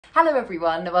Hello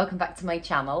everyone, welcome back to my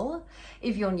channel.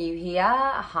 If you're new here,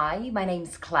 hi, my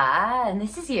name's Claire and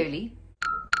this is Joli.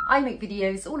 I make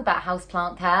videos all about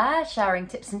houseplant care, sharing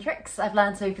tips and tricks I've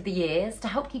learned over the years to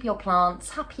help keep your plants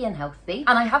happy and healthy.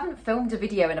 And I haven't filmed a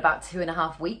video in about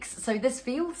 2.5 weeks, so this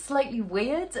feels slightly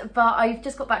weird, but I've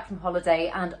just got back from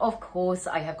holiday and of course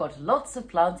I have got lots of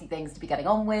planty things to be getting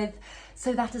on with,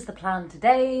 so that is the plan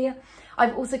today.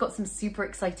 I've also got some super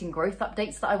exciting growth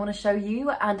updates that I want to show you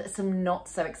and some not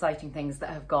so exciting things that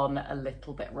have gone a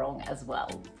little bit wrong as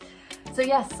well. So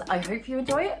yes, I hope you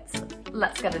enjoy it.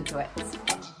 Let's get into it.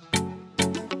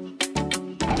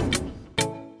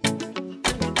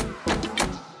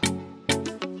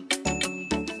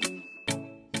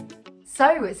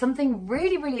 So something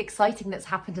really exciting that's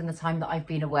happened in the time that I've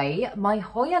been away. My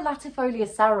Hoya latifolia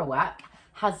sarawak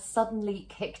has suddenly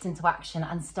kicked into action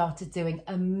and started doing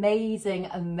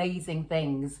amazing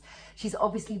things. She's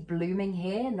obviously blooming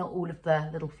here. Not all of the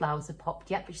little flowers have popped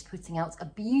yet, but she's putting out a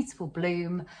beautiful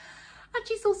bloom. And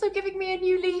she's also giving me a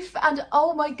new leaf. And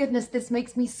oh my goodness, this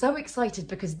makes me so excited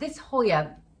because this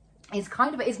Hoya is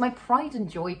my pride and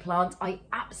joy plant. I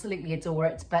absolutely adore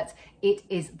it, but it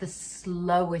is the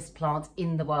slowest plant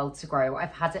in the world to grow.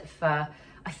 I've had it for,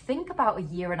 I think, about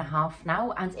 1.5 years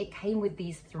now, and it came with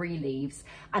these 3 leaves,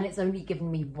 and it's only given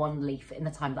me 1 leaf in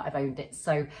the time that I've owned it.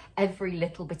 So every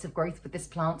little bit of growth with this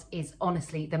plant is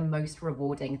honestly the most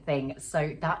rewarding thing.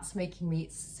 So that's making me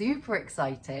super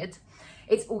excited.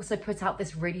 It's also put out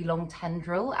this really long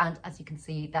tendril, and as you can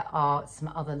see, there are some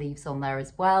other leaves on there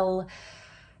as well.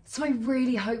 So I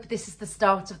really hope this is the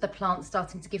start of the plant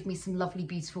starting to give me some lovely,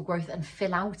 beautiful growth and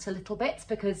fill out a little bit,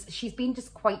 because she's been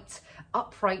just quite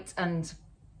upright and,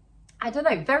 I don't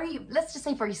know, let's just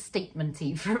say very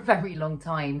statementy for a very long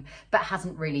time, but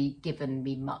hasn't really given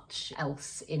me much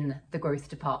else in the growth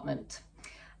department.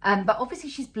 But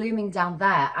obviously she's blooming down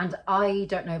there, and I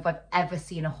don't know if I've ever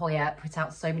seen a Hoya put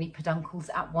out so many peduncles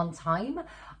at one time.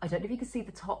 I don't know if you can see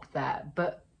the top there,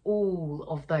 but all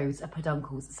of those are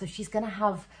peduncles. So she's going to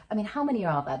have, I mean, how many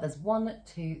are there? There's 1,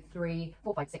 2, 3,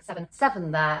 4, 5, 6,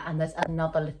 7 there, and there's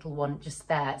another little one just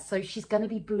there. So she's going to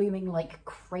be blooming like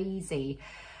crazy.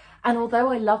 And although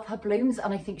I love her blooms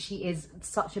and I think she is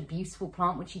such a beautiful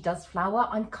plant when she does flower,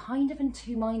 I'm kind of in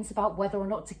 2 minds about whether or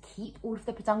not to keep all of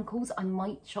the peduncles. I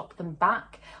might chop them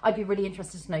back. I'd be really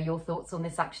interested to know your thoughts on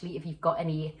this actually. If you've got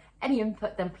any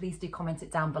input, then please do comment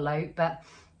it down below. But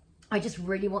I just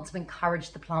really want to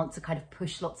encourage the plant to kind of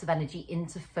push lots of energy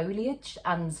into foliage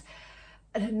and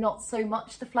not so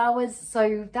much the flowers.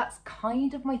 So that's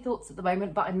kind of my thoughts at the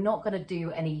moment, but I'm not going to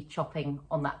do any chopping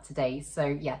on that today. So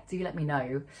yeah, do let me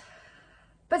know.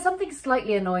 But something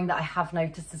slightly annoying that I have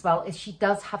noticed as well is she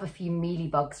does have a few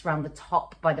mealybugs around the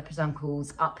top by the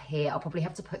peduncles up here. I'll probably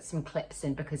have to put some clips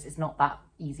in because it's not that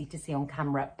easy to see on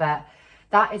camera, but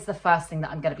that is the first thing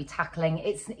that I'm going to be tackling.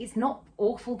 It's not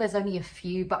awful, there's only a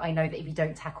few, but I know that if you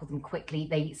don't tackle them quickly,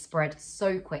 they spread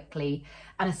so quickly,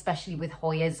 and especially with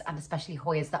Hoyas, and especially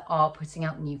Hoyas that are putting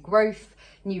out new growth.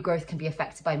 New growth can be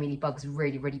affected by mealybugs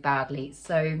really badly.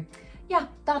 So yeah,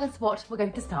 that is what we're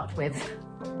going to start with.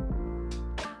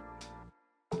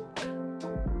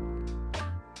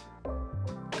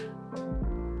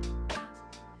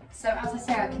 So as I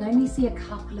say, I can only see a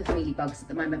couple of mealybugs at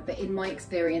the moment, but in my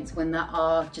experience, when there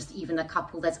are just even a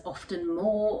couple, there's often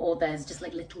more, or there's just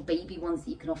like little baby ones that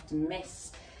you can often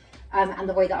miss. And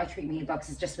the way that I treat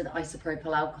mealybugs is just with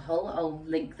isopropyl alcohol. I'll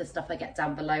link the stuff I get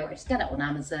down below. I just get it on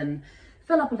Amazon,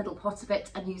 fill up a little pot of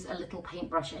it and use a little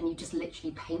paintbrush, and you just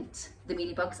literally paint the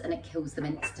mealybugs and it kills them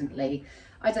instantly.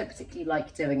 I don't particularly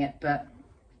like doing it, but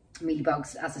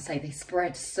mealybugs, as I say, they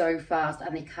spread so fast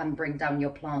and they can bring down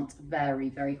your plant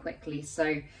very quickly.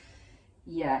 So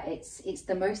yeah, it's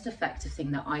the most effective thing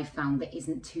that I found that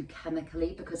isn't too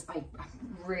chemically, because I'm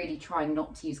really trying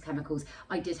not to use chemicals.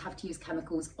 I did have to use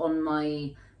chemicals on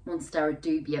my Monstera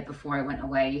dubia before I went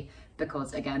away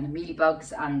because, again,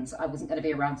 mealybugs, and I wasn't going to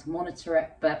be around to monitor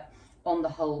it. But on the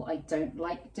whole, I don't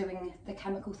like doing the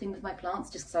chemical thing with my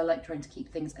plants, just because I like trying to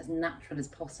keep things as natural as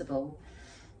possible.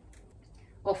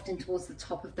 Often towards the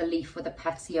top of the leaf where the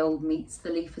petiole meets the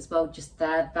leaf as well, just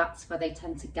there, that's where they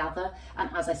tend to gather.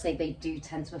 And as I say, they do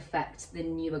tend to affect the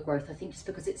newer growth. I think just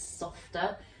because it's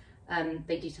softer,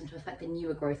 they do tend to affect the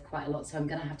newer growth quite a lot. So I'm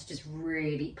going to have to just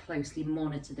really closely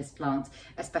monitor this plant,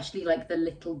 especially like the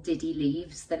little diddy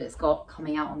leaves that it's got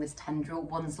coming out on this tendril.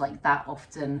 Ones like that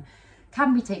often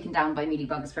can be taken down by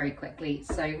mealybugs very quickly.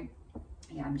 So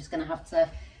yeah, I'm just going to have to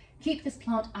keep this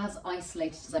plant as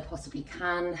isolated as I possibly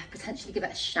can, potentially give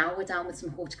it a shower down with some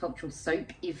horticultural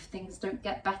soap if things don't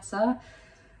get better.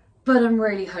 But I'm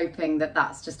really hoping that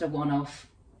that's just a one-off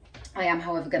I am,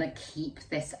 however, going to keep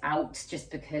this out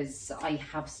just because I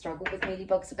have struggled with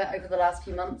mealybugs a bit over the last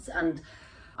few months, and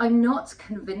I'm not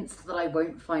convinced that I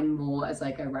won't find more as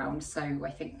I go round. So I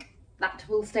think that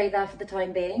will stay there for the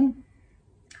time being.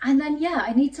 And then, yeah,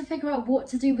 I need to figure out what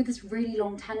to do with this really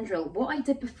long tendril. What I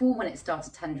did before when it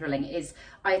started tendriling is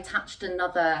I attached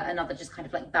another just kind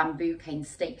of like bamboo cane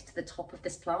stake to the top of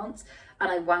this plant,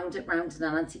 and I wound it round in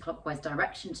an anti-clockwise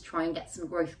direction to try and get some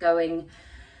growth going.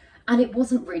 And it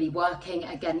wasn't really working.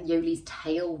 Again, Joli's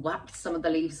tail whacked some of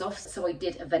the leaves off. So I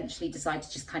did eventually decide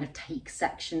to just kind of take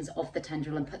sections of the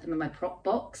tendril and put them in my prop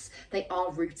box. They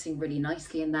are rooting really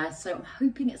nicely in there. So I'm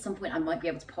hoping at some point I might be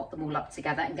able to pot them all up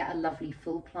together and get a lovely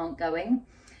full plant going.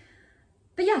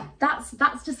 But yeah, that's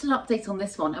just an update on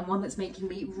this one, and one that's making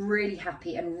me really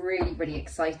happy and really, really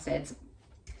excited.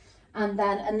 And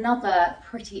then another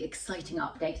pretty exciting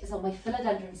update is on my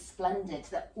Philodendron Splendid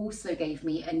that also gave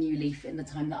me a new leaf in the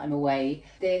time that I'm away.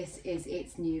 This is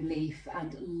its new leaf,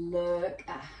 and look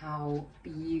at how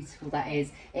beautiful that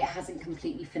is. It hasn't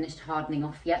completely finished hardening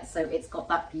off yet, so it's got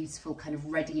that beautiful kind of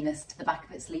readiness to the back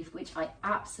of its leaf, which I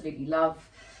absolutely love.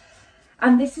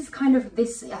 And this is kind of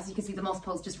this, as you can see, the moss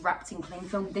pole's just wrapped in cling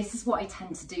film. This is what I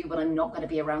tend to do when I'm not going to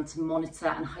be around to monitor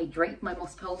and hydrate my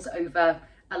moss poles over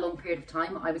a long period of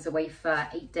time. I was away for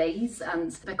 8 days,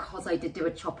 and because I did do a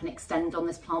chop and extend on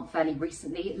this plant fairly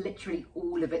recently, literally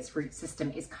all of its root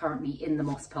system is currently in the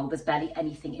moss pole. There's barely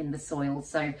anything in the soil,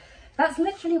 so that's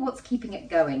literally what's keeping it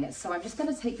going. So I'm just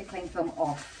going to take the cling film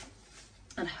off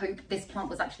and hope this plant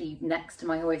was actually next to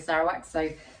my Hoya sarawak, so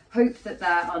hope that there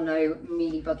are no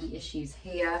mealybuggy issues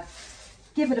here.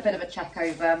 Give it a bit of a check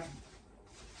over.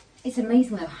 It's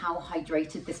amazing though how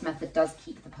hydrated this method does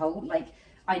keep the pole. Like,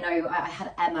 I know I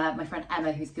had Emma, my friend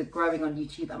Emma, who's good growing on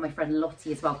YouTube, and my friend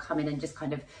Lottie as well, come in and just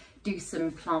kind of do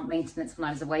some plant maintenance when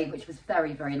I was away, which was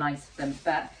very, very nice of them.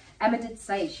 But Emma did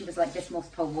say, she was like, this moss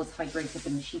pole was hydrated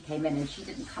when she came in, and she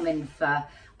didn't come in for,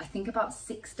 I think, about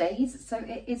 6 days. So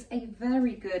it is a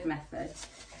very good method.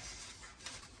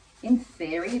 In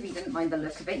theory, if you didn't mind the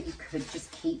look of it, you could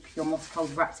just keep your moss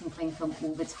poles wrapped in cling film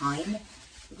all the time.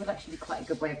 It would actually be quite a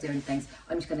good way of doing things.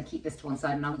 I'm just going to keep this to one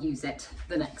side and I'll use it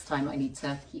the next time I need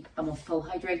to keep a moss pole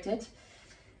hydrated.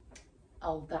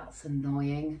 Oh, that's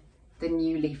annoying. The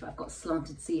new leaf, I've got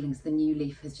slanted ceilings. The new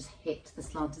leaf has just hit the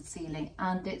slanted ceiling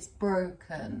and it's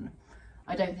broken.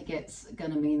 I don't think it's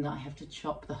going to mean that I have to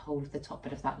chop the whole of the top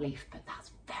bit of that leaf, but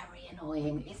that's very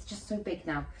annoying. It's just so big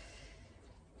now.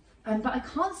 But I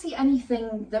can't see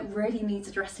anything that really needs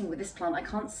addressing with this plant. I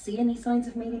can't see any signs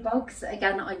of mealybugs.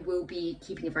 Again, I will be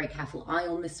keeping a very careful eye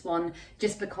on this one.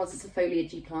 Just because it's a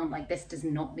foliagey plant like this does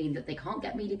not mean that they can't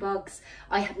get mealybugs.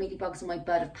 I had mealybugs on my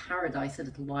bird of paradise a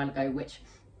little while ago, which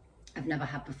I've never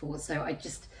had before. So I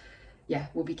just, yeah,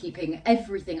 we'll be keeping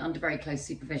everything under very close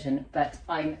supervision. But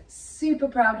I'm super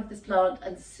proud of this plant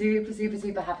and super, super,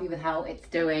 super happy with how it's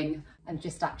doing. I'm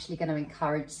just actually going to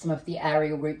encourage some of the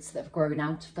aerial roots that have grown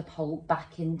out of the pole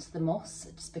back into the moss,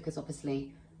 just because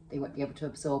obviously they won't be able to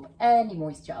absorb any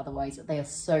moisture otherwise. They are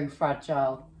so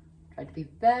fragile. Trying to be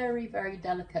very, very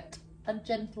delicate and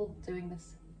gentle doing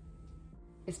this.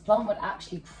 This plant would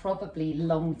actually probably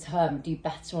long term do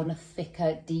better on a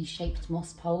thicker D-shaped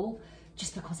moss pole,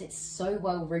 just because it's so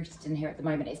well rooted in here at the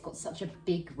moment. It's got such a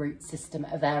big root system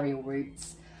of aerial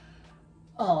roots.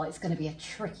 Oh, it's going to be a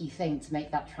tricky thing to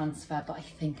make that transfer, but I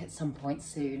think at some point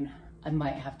soon I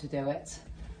might have to do it.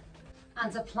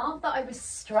 And a plant that I was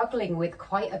struggling with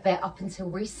quite a bit up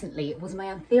until recently was my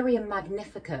Anthurium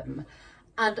magnificum.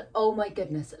 And oh my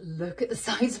goodness, look at the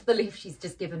size of the leaf she's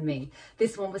just given me.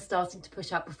 This one was starting to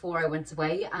push out before I went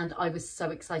away, and I was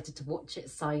so excited to watch it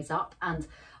size up. And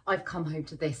I've come home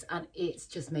to this and it's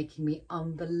just making me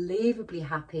unbelievably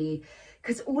happy,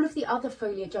 because all of the other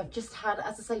foliage I've just had,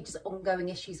 as I say, just ongoing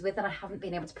issues with, and I haven't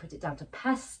been able to put it down to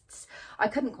pests. I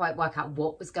couldn't quite work out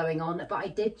what was going on, but I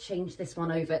did change this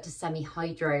one over to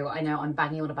semi-hydro. I know I'm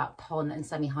banging on about pon and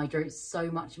semi-hydro so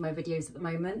much in my videos at the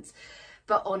moment,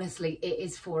 but honestly, it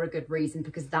is for a good reason,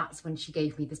 because that's when she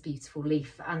gave me this beautiful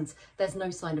leaf. And there's no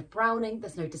sign of browning,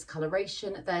 there's no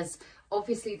discoloration. There's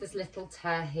obviously this little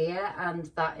tear here, and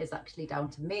that is actually down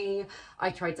to me. I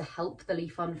tried to help the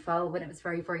leaf unfurl when it was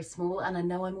very, very small. And I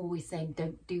know I'm always saying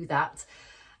don't do that.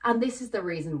 And this is the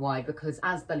reason why, because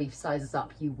as the leaf sizes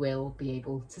up, you will be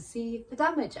able to see the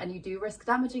damage, and you do risk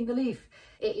damaging the leaf.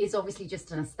 It is obviously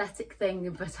just an aesthetic thing,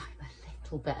 but I'm a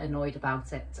little bit annoyed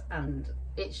about it, and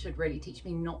it should really teach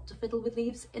me not to fiddle with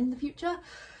leaves in the future.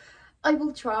 I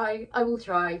will try.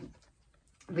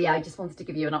 But yeah, I just wanted to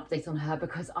give you an update on her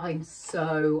because I'm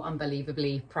so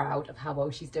unbelievably proud of how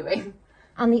well she's doing.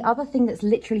 And the other thing that's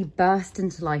literally burst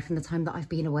into life in the time that I've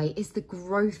been away is the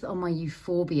growth on my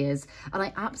euphorbias. And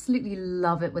I absolutely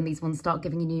love it when these ones start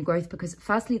giving you new growth, because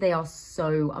firstly, they are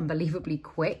so unbelievably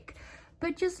quick.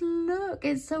 But just look,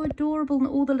 it's so adorable. And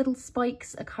all the little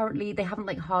spikes are currently, they haven't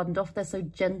like hardened off. They're so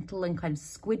gentle and kind of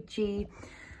squidgy.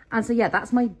 And so, yeah,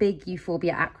 that's my big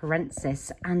Euphorbia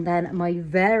acrorensis. And then my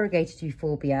variegated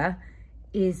Euphorbia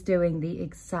is doing the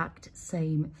exact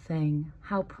same thing.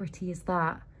 How pretty is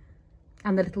that?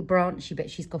 And the little branchy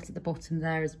bit she's got at the bottom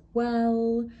there as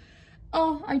well.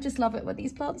 Oh, I just love it when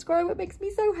these plants grow. It makes me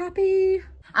so happy.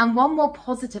 And one more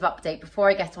positive update before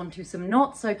I get on to some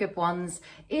not so good ones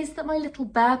is that my little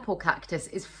bear paw cactus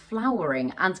is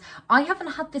flowering. And I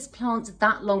haven't had this plant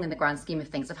that long in the grand scheme of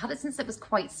things. I've had it since it was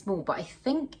quite small, but I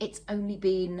think it's only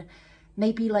been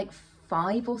maybe like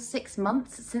 5 or 6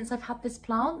 months since I've had this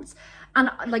plant. And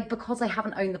like, because I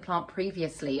haven't owned the plant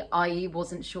previously, I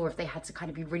wasn't sure if they had to kind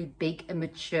of be really big and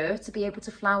mature to be able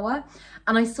to flower.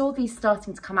 And I saw these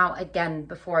starting to come out again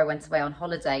before I went away on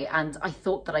holiday, and I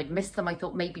thought that I'd missed them. I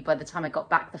thought maybe by the time I got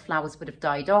back, the flowers would have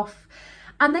died off.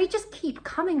 And they just keep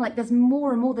coming, like there's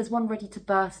more and more. There's one ready to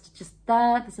burst just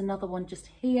there. There's another one just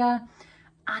here.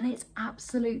 And it's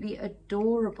absolutely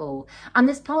adorable. And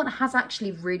this plant has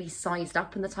actually really sized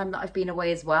up in the time that I've been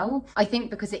away as well. I think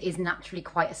because it is naturally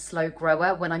quite a slow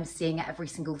grower, when I'm seeing it every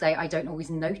single day, I don't always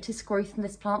notice growth in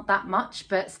this plant that much,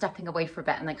 but stepping away for a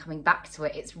bit and then coming back to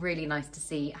it, it's really nice to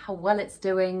see how well it's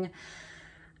doing.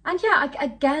 And yeah,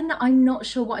 again, I'm not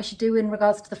sure what I should do in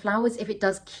regards to the flowers. If it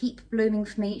does keep blooming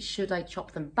for me, should I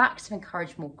chop them back to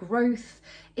encourage more growth?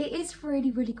 It is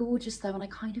really, really gorgeous though, and I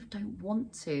kind of don't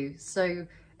want to. So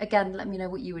again, let me know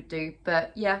what you would do.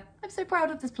 But yeah, I'm so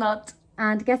proud of this plant.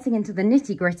 And getting into the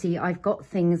nitty gritty, I've got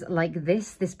things like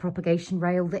this propagation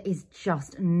rail that is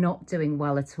just not doing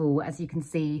well at all. As you can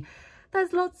see,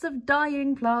 there's lots of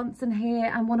dying plants in here,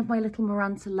 and one of my little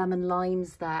Maranta lemon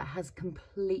limes there has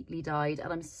completely died,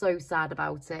 and I'm so sad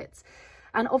about it.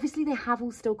 And obviously they have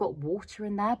all still got water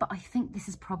in there, but I think this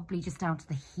is probably just down to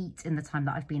the heat in the time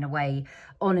that I've been away.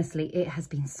 Honestly, it has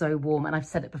been so warm, and I've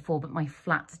said it before, but my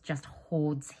flat just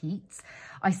hoards heat.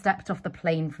 I stepped off the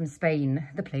plane from Spain,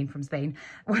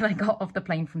 when I got off the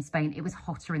plane from Spain, it was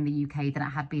hotter in the UK than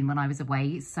it had been when I was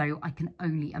away. So I can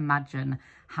only imagine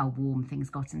how warm things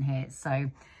got in here.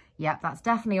 So yeah, that's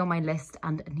definitely on my list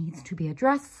and needs to be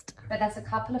addressed. But there's a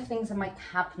couple of things in my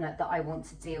cabinet that I want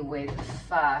to deal with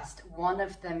first. One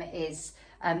of them is,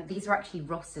 these are actually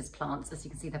Ross's plants. As you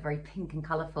can see, they're very pink and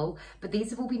colourful, but these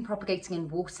have all been propagating in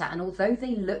water. And although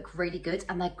they look really good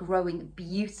and they're growing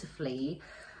beautifully,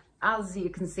 as you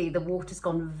can see, the water's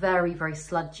gone very, very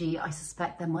sludgy. I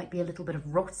suspect there might be a little bit of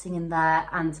rotting in there,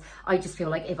 and I just feel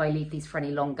like if I leave these for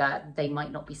any longer, they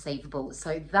might not be savable.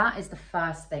 So that is the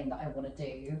first thing that I want to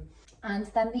do. And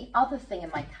then the other thing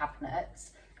in my cabinet,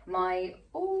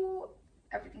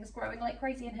 everything's growing like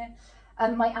crazy in here.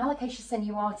 My Alocasia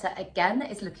sinuata, again,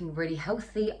 is looking really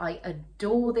healthy. I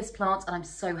adore this plant and I'm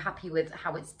so happy with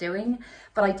how it's doing.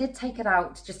 But I did take it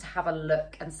out just to have a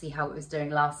look and see how it was doing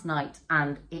last night,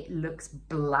 and it looks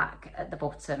black at the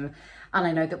bottom. And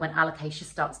I know that when Alocasia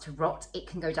starts to rot, it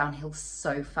can go downhill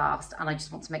so fast, and I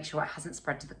just want to make sure it hasn't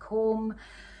spread to the corm.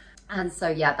 And so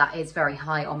yeah, that is very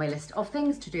high on my list of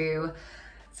things to do.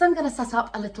 So I'm going to set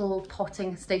up a little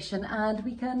potting station and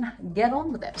we can get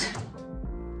on with it.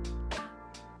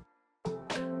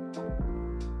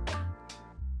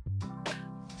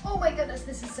 Oh my goodness,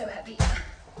 this is so heavy.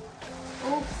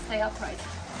 Oh, stay upright.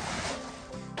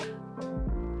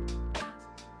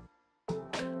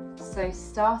 So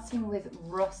starting with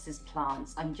Ross's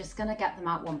plants, I'm just going to get them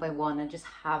out one by one and just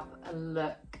have a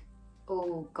look.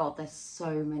 Oh God, there's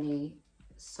so many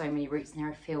roots in here.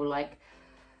 I feel like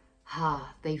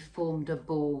they formed a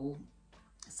ball.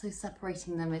 So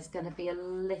separating them is going to be a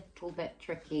little bit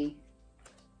tricky.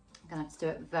 I'm going to have to do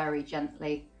it very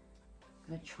gently.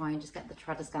 I'm going to try and just get the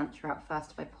Tradescantia out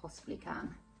first if I possibly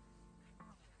can.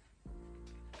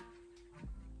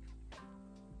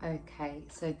 Okay,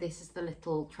 so this is the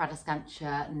little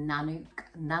Tradescantia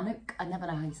Nanook, I never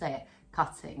know how you say it,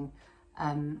 cutting.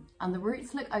 And the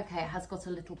roots look okay. It has got a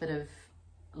little bit of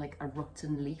like a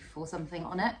rotten leaf or something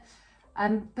on it.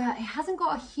 But it hasn't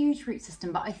got a huge root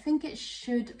system, but I think it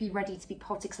should be ready to be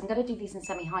potted, because I'm going to do these in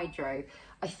semi-hydro.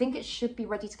 I think it should be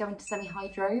ready to go into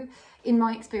semi-hydro. In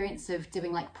my experience of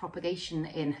doing like propagation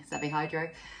in semi-hydro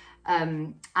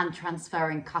and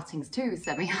transferring cuttings to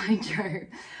semi-hydro,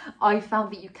 I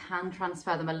found that you can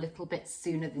transfer them a little bit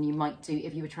sooner than you might do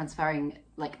if you were transferring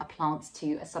like a plant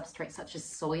to a substrate such as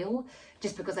soil,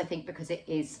 just because I think because it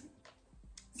is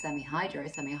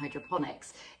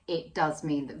semi-hydroponics, it does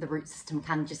mean that the root system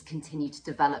can just continue to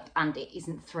develop and it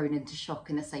isn't thrown into shock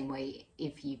in the same way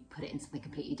if you put it in something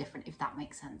completely different, if that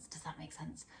makes sense. Does that make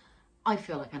sense? I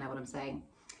feel like I know what I'm saying.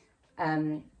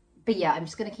 But yeah, I'm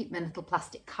just going to keep my little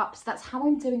plastic cups. That's how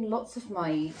I'm doing lots of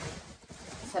my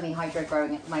semi-hydro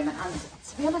growing at the moment. And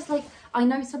to be honest, like, I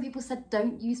know some people said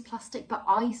don't use plastic, but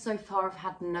I so far have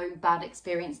had no bad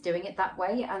experience doing it that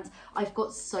way. And I've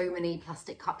got so many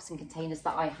plastic cups and containers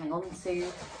that I hang on to.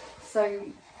 So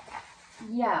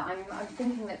yeah, I'm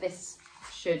thinking that this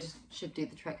should do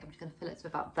the trick. I'm just going to fill it to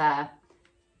about there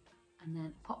and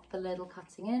then pop the little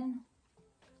cutting in.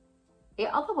 It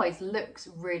otherwise looks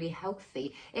really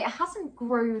healthy. It hasn't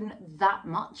grown that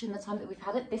much in the time that we've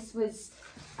had it. This was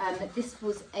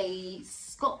a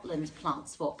Scotland plant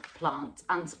swap plant,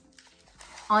 and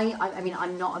I mean,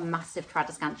 I'm not a massive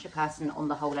Tradescantia person on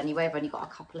the whole anyway. I've only got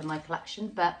a couple in my collection,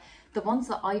 but the ones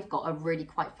that I've got are really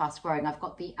quite fast growing. I've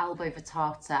got the Albo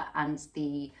Vittata and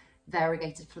the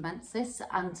Variegated Flamensis,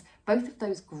 and both of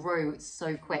those grow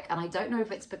so quick. And I don't know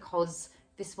if it's because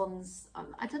this one's,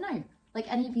 I don't know. Like,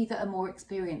 any of you that are more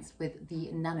experienced with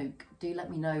the Nanook, do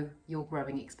let me know your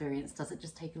growing experience. Does it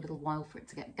just take a little while for it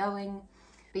to get going?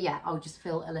 But yeah, I'll just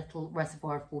fill a little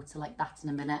reservoir of water like that in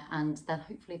a minute, and then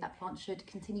hopefully that plant should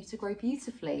continue to grow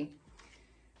beautifully.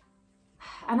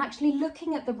 And actually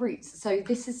looking at the roots, so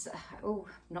this is, oh,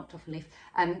 knocked off a leaf.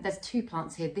 There's two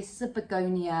plants here. This is a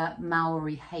Begonia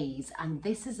Maori Haze, and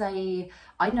this is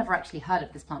I'd never actually heard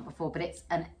of this plant before, but it's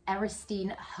an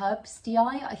Eristine herbstii,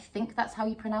 I think that's how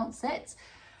you pronounce it.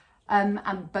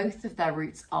 And both of their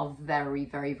roots are very,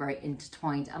 very, very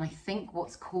intertwined. And I think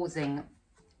what's causing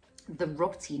the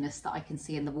rottiness that I can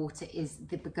see in the water is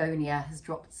the begonia has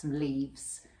dropped some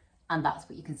leaves, and that's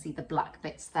what you can see, the black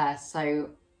bits there.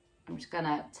 So I'm just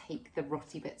gonna take the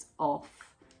rotty bits off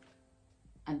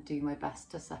and do my best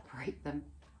to separate them.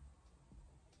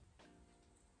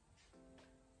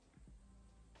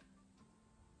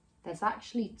 There's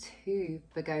actually two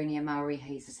Begonia Maori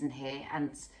hazes in here,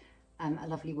 and a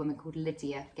lovely woman called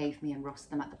Lydia gave me and Ross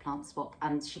them at the plant swap,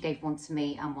 and she gave one to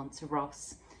me and one to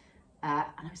Ross. And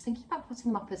I was thinking about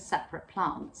putting them up as separate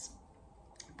plants,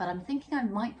 but I'm thinking I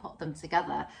might pot them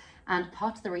together. And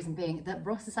part of the reason being that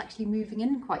Ross is actually moving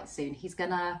in quite soon. He's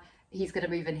gonna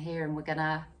move in here, and we're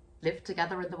gonna live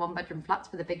together in the 1-bedroom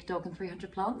flats with a big dog and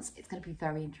 300 plants. It's gonna be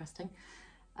very interesting.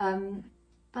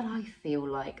 But I feel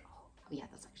like, oh yeah,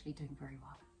 that's actually doing very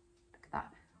well. Look at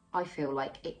that. I feel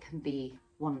like it can be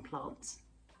one plant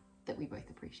that we both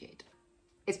appreciate.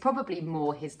 It's probably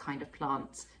more his kind of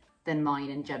plant than mine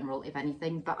in general, if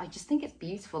anything, but I just think it's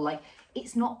beautiful. Like,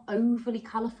 it's not overly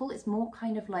colourful. It's more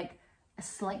kind of like a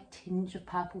slight tinge of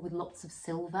purple with lots of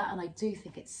silver, and I do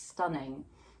think it's stunning.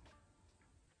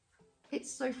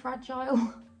 It's so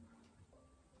fragile.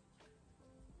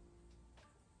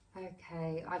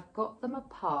 Okay, I've got them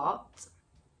apart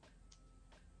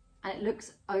and it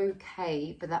looks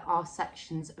okay, but there are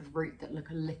sections of root that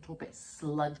look a little bit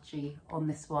sludgy on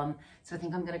this one. So I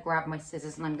think I'm going to grab my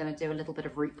scissors and I'm going to do a little bit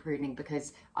of root pruning,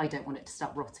 because I don't want it to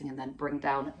start rotting and then bring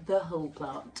down the whole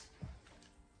plant.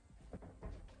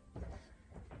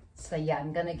 So yeah,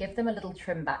 I'm going to give them a little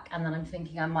trim back, and then I'm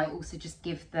thinking I might also just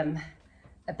give them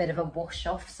a bit of a wash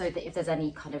off, so that if there's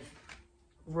any kind of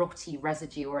rotty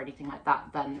residue or anything like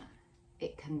that, then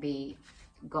it can be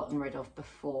gotten rid of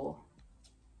before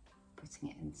putting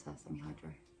it into semi-hydro.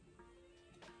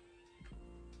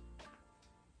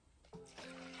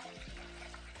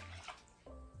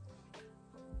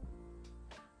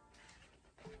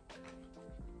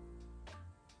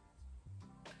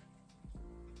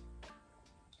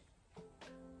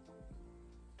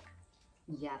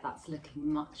 Yeah, that's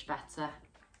looking much better.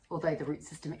 Although the root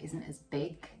system isn't as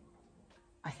big,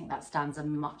 I think that stands a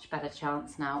much better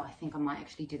chance now. I think I might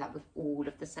actually do that with all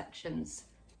of the sections.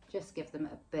 Just give them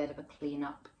a bit of a clean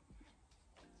up.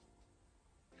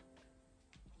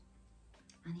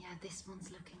 And yeah, this one's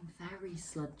looking very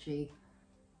sludgy.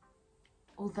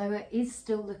 Although it is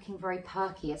still looking very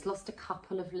perky. It's lost a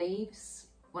couple of leaves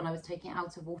when I was taking it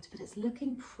out of water, but it's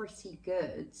looking pretty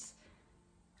good.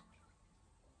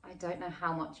 I don't know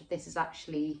how much of this is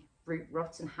actually root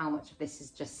rot and how much of this is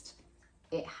just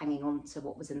it hanging on to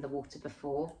what was in the water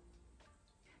before.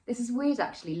 This is weird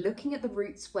actually, looking at the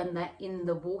roots when they're in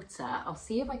the water. I'll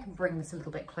see if I can bring this a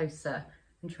little bit closer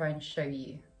and try and show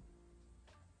you.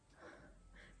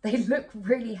 They look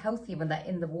really healthy when they're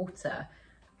in the water,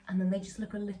 and then they just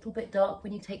look a little bit dark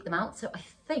when you take them out. So I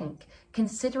think,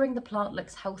 considering the plant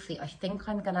looks healthy, I think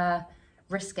I'm gonna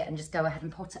risk it and just go ahead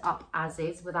and pot it up as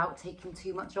is without taking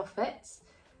too much off it.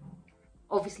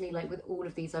 Obviously, like with all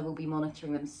of these, I will be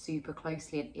monitoring them super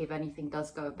closely, and if anything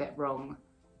does go a bit wrong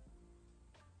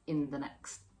in the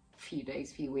next few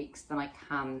days, few weeks, then I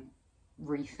can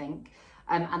rethink.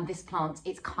 And this plant,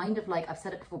 it's kind of like, I've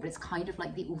said it before, but it's kind of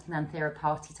like the Alternanthera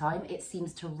party time. It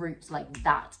seems to root like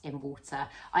that in water.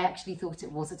 I actually thought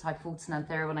it was a type of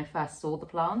Alternanthera when I first saw the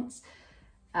plants.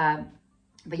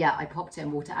 But yeah, I popped it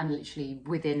in water and literally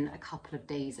within a couple of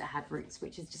days it had roots,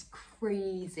 which is just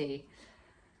crazy.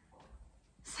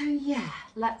 So yeah,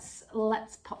 let's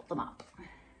pop them up.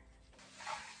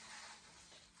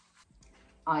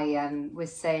 I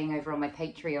was saying over on my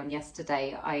Patreon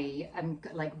yesterday, I am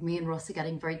like, me and Ross are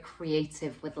getting very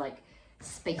creative with like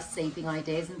space saving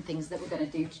ideas and things that we're going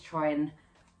to do to try and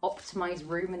optimize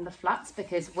room in the flats,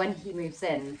 because when he moves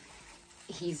in,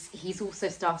 he's also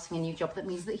starting a new job that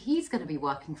means that he's going to be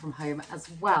working from home as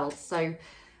well. So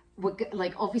we're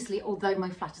like, obviously, although my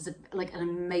flat is like an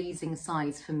amazing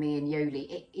size for me and Joli,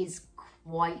 it is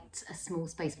quite a small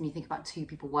space when you think about two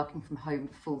people working from home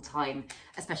full time,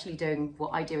 especially doing what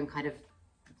I do and kind of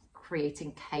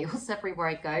creating chaos everywhere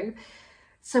I go.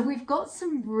 So we've got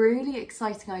some really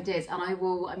exciting ideas, and I'm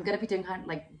going to be doing kind of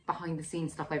like behind the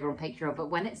scenes stuff over on Patreon,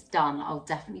 but when it's done, I'll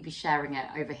definitely be sharing it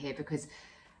over here, because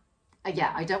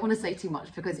yeah, I don't want to say too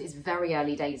much because it's very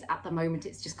early days. At the moment,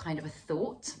 it's just kind of a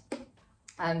thought.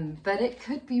 But it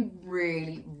could be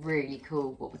really, really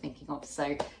cool what we're thinking of.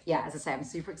 So yeah, as I say, I'm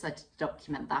super excited to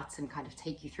document that and kind of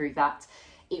take you through that.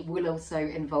 It will also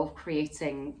involve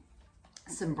creating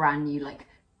some brand new like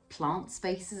plant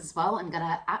spaces as well. I'm going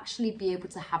to actually be able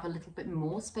to have a little bit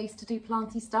more space to do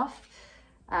planty stuff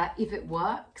if it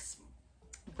works.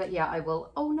 But yeah, I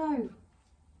will. Oh no,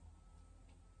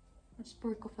 I just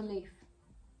broke off a leaf.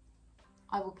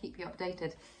 I will keep you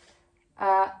updated.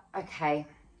 Okay.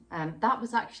 That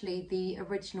was actually the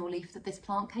original leaf that this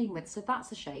plant came with, so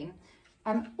that's a shame.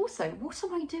 Also, what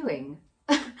am I doing?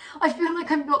 I feel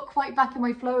like I'm not quite back in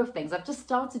my flow of things. I've just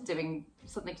started doing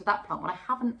something to that plant when I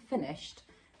haven't finished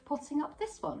potting up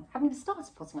this one. Haven't even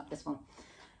started potting up this one.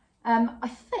 I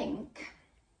think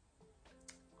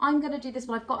I'm going to do this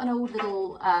one. I've got an old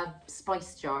little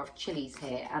spice jar of chilies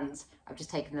here, and I've just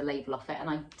taken the label off it, and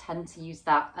I tend to use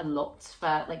that a lot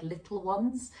for like little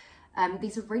ones.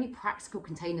 These are really practical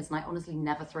containers, and I honestly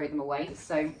never throw them away.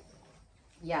 So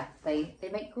yeah, they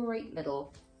make great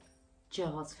little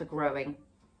jars for growing.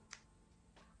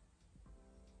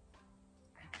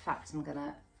 In fact, I'm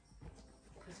gonna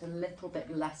put a little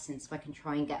bit less in so I can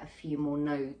try and get a few more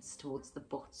nodes towards the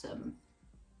bottom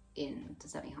into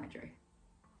semi-hydro.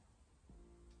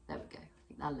 There we go. I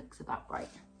think that looks about right.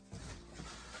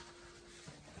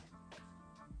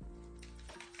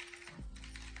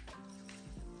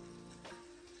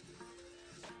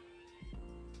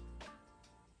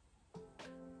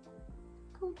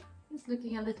 Cool. It's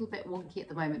looking a little bit wonky at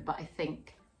the moment, but I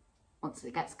think once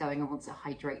it gets going and once it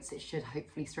hydrates, it should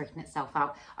hopefully straighten itself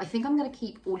out. I think I'm going to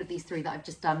keep all of these three that I've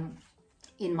just done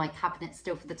in my cabinet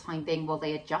still for the time being while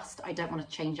they adjust. I don't want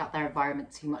to change out their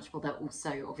environment too much while they're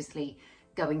also obviously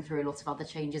going through a lot of other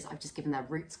changes. I've just given their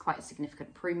roots quite a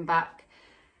significant prune back,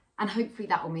 and hopefully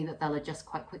that will mean that they'll adjust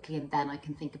quite quickly, and then I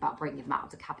can think about bringing them out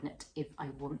of the cabinet if I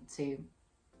want to.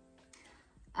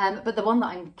 But the one that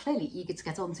I'm clearly eager to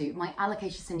get onto, my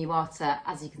Alocasia sinuata,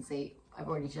 as you can see, I've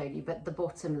already shown you, but the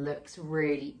bottom looks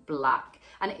really black,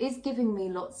 and it is giving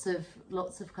me lots of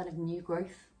kind of new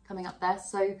growth coming up there.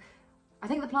 So I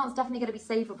think the plant's definitely going to be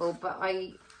savable, but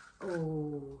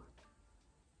oh,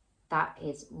 that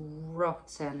is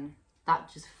rotten. That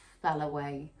just fell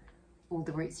away. All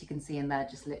the roots you can see in there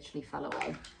just literally fell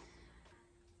away.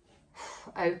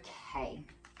 Okay,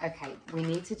 we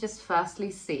need to just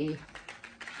firstly see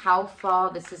how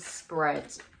far this is spread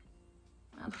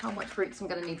and how much roots I'm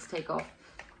going to need to take off.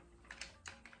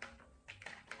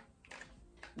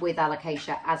 With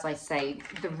Alocasia, as I say,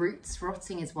 the roots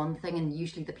rotting is one thing, and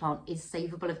usually the plant is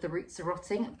savable if the roots are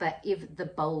rotting, but if the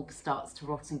bulb starts to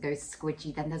rot and goes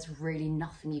squidgy, then there's really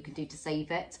nothing you can do to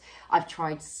save it. I've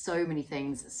tried so many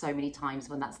things so many times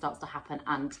when that starts to happen,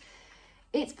 and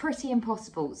it's pretty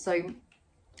impossible. So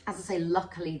as I say,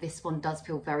 luckily this one does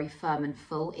feel very firm and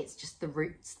full. It's just the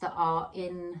roots that are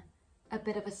in a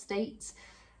bit of a state.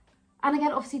 And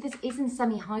again, obviously this is in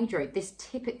semi-hydro. This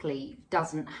typically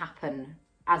doesn't happen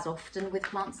as often with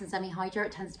plants in semi-hydro.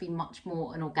 It tends to be much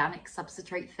more an organic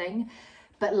substrate thing.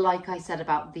 But like I said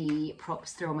about the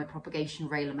props through on my propagation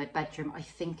rail in my bedroom, I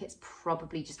think it's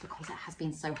probably just because it has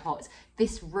been so hot.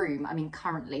 This room, I mean,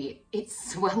 currently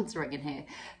it's sweltering in here,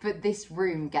 but this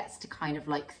room gets to kind of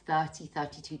like 30,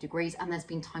 32 degrees. And there's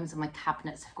been times when my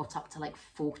cabinets have got up to like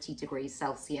 40 degrees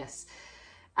Celsius.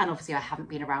 And obviously I haven't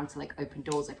been around to like open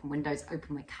doors, open windows,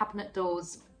 open my cabinet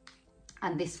doors.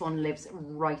 And this one lives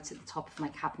right at the top of my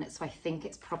cabinet. So I think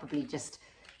it's probably just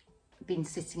been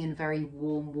sitting in very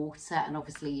warm water, and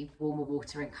obviously warmer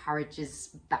water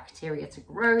encourages bacteria to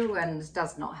grow and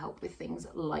does not help with things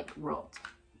like rot.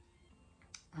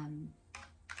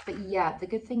 But yeah, the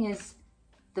good thing is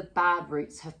the bad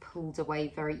roots have pulled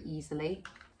away very easily,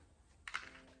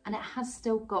 and it has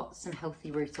still got some healthy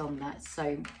root on there. So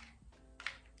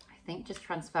I think just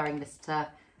transferring this to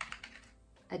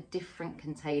a different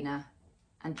container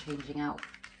and changing out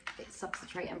its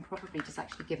substrate and probably just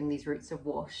actually giving these roots a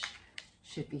wash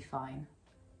should be fine.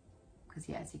 Because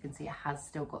yeah, as you can see, it has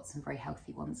still got some very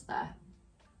healthy ones there.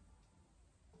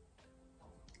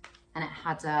 And it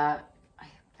had I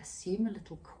assume a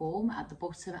little corm at the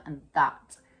bottom, and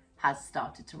that has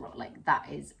started to rot. Like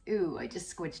that is, ooh, I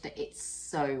just squidged it. It's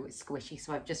so squishy.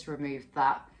 So I've just removed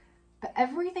that. But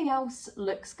everything else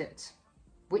looks good,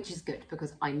 which is good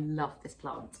because I love this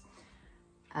plant.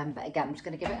 But again, I'm just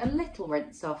going to give it a little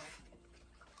rinse off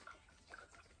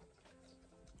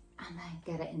and then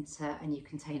get it into a new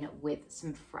container with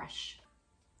some fresh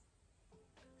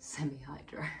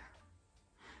semi-hydro.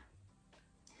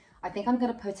 I think I'm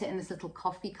going to put it in this little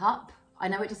coffee cup. I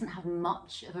know it doesn't have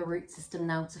much of a root system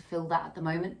now to fill that at the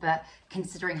moment, but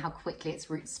considering how quickly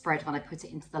its roots spread when I put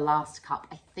it into the last cup,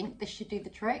 I think this should do the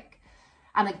trick.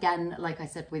 And again, like I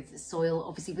said, with soil,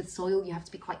 obviously with soil, you have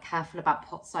to be quite careful about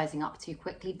pot sizing up too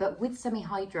quickly. But with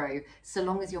semi-hydro, so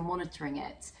long as you're monitoring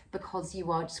it, because you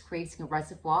are just creating a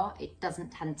reservoir, it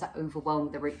doesn't tend to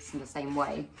overwhelm the roots in the same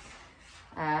way.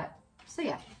 So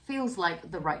yeah, feels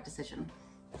like the right decision.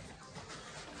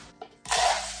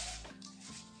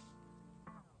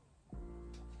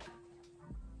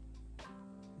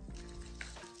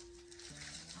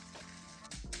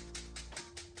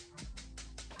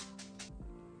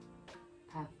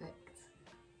 Perfect.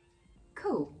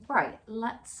 Cool, right,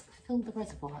 let's fill the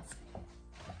reservoirs.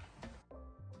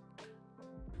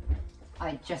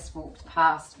 I just walked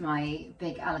past my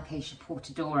big Alocasia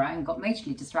portadora and got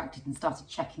majorly distracted and started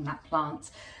checking that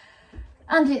plant.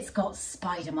 And it's got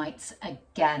spider mites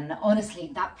again.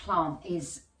 Honestly, that plant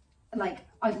is like,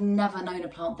 I've never known a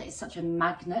plant that is such a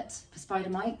magnet for spider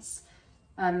mites.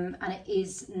 And it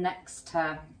is next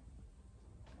to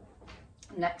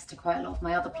quite a lot of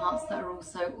my other plants that are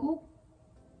also,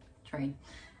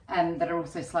 that are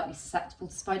also slightly susceptible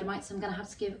to spider mites. So I'm going to have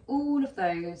to give all of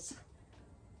those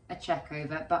a check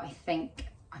over, but I think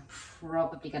I'm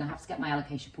probably going to have to get my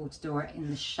Alocasia portadora in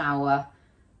the shower.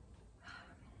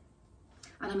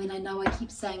 And I mean, I know I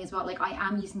keep saying as well, like I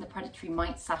am using the predatory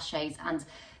mite sachets and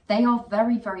they are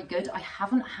very, very good. I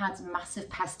haven't had massive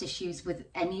pest issues with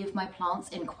any of my plants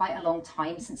in quite a long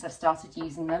time since I've started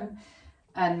using them.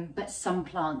 But some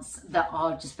plants that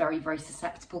are just very, very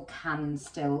susceptible can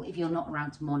still, if you're not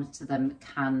around to monitor them,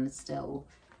 can still,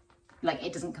 like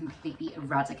it doesn't completely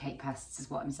eradicate pests is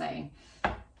what I'm saying. But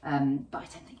I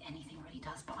don't think anything really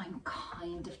does, but I'm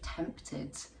kind of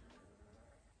tempted.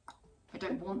 I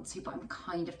don't want to, but I'm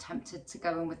kind of tempted to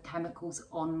go in with chemicals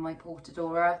on my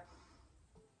portadora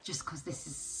just because this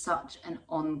is such an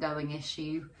ongoing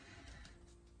issue.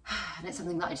 And it's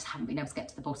something that I just haven't been able to get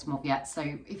to the bottom of yet. So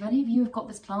if any of you have got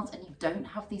this plant and you don't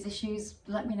have these issues,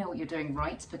 let me know what you're doing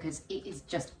right, because it is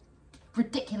just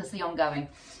ridiculously ongoing.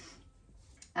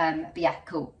 But yeah,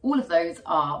 cool. All of those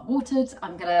are watered.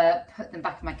 I'm gonna put them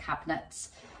back in my cabinet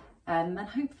and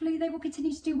hopefully they will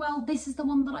continue to do well. This is the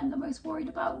one that I'm the most worried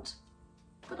about,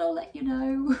 but I'll let you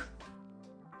know.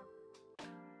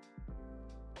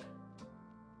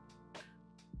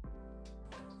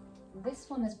 This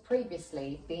one has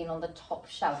previously been on the top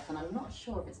shelf and I'm not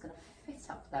sure if it's going to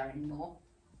fit up there anymore.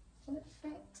 Will it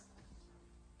fit?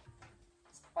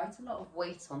 There's quite a lot of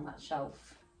weight on that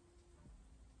shelf.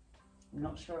 I'm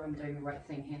not sure I'm doing the right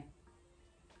thing here.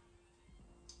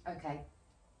 Okay.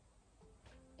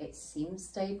 It seems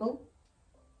stable.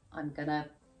 I'm gonna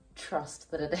trust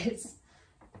that it is.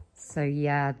 So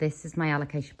yeah, this is my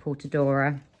Alocasia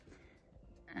portadora.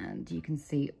 And you can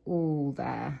see all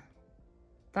there.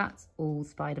 That's all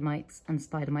spider mites and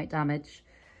spider mite damage.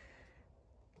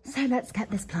 So let's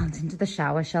get this plant into the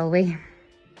shower, shall we?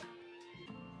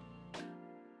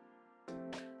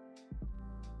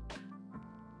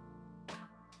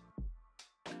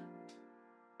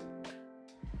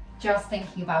 Just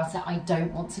thinking about it, I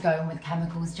don't want to go in with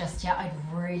chemicals just yet. I'd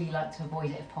really like to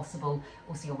avoid it if possible.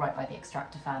 Also, you're right by the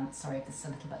extractor fan. Sorry if this is a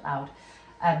little bit loud.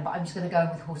 But I'm just going to go in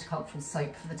with horticultural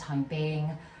soap for the time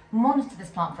being. Monitor this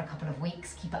plant for a couple of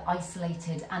weeks, keep it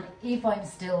isolated, and if I'm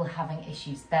still having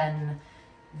issues then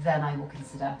I will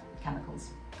consider chemicals.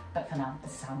 But for now,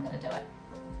 this is how I'm going to do it.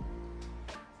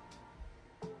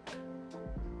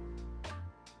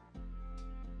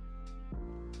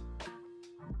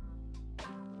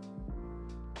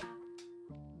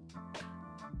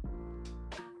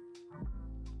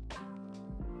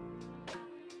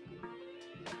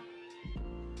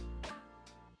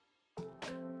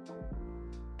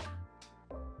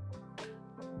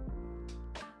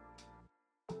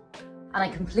 And I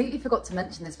completely forgot to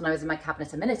mention this when I was in my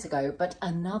cabinet a minute ago, but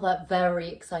another very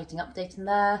exciting update in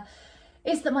there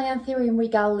is that my Anthurium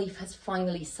regale leaf has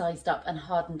finally sized up and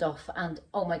hardened off, and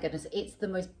oh my goodness, it's the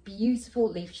most beautiful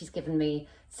leaf she's given me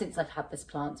since I've had this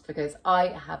plant, because I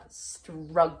have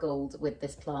struggled with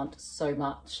this plant so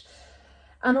much.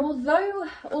 And although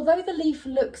the leaf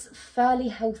looks fairly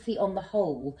healthy on the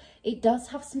whole, it does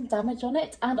have some damage on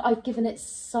it, and I've given it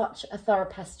such a thorough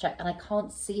pest check and I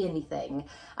can't see anything.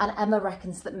 And Emma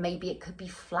reckons that maybe it could be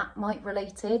flat mite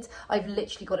related. I've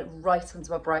literally got it right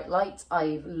under a bright light.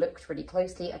 I've looked really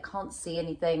closely, I can't see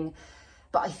anything,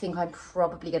 but I think I'm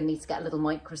probably going to need to get a little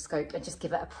microscope and just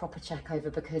give it a proper check over,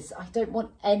 because I don't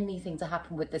want anything to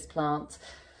happen with this plant.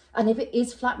 And if it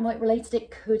is flat mite related,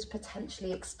 it could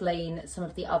potentially explain some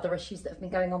of the other issues that have been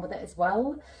going on with it as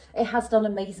well. It has done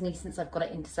amazingly since I've got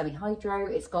it into semi-hydro.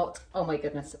 It's got, oh my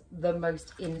goodness, the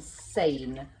most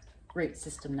insane root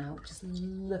system now. Just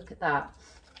look at that.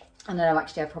 And I know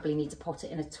actually I probably need to pot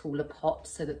it in a taller pot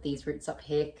so that these roots up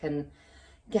here can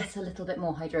get a little bit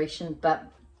more hydration.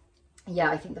 But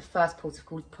yeah, I think the first port of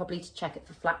call is probably to check it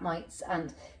for flat mites,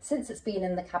 and since it's been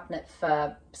in the cabinet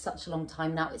for such a long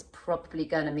time now, it's probably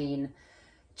going to mean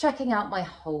checking out my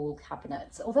whole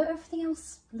cabinet, although everything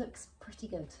else looks pretty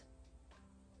good.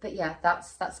 But yeah,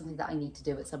 that's something that I need to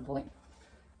do at some point.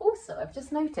 Also, I've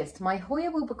just noticed my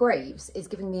Hoya Wilbur Graves is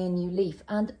giving me a new leaf,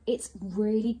 and it's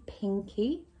really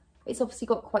pinky. It's obviously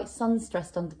got quite sun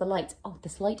stressed under the light. Oh,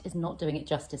 this light is not doing it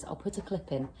justice. I'll put a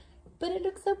clip in, but it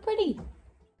looks so pretty.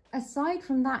 Aside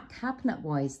from that,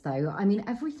 cabinet-wise though, I mean,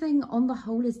 everything on the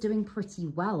whole is doing pretty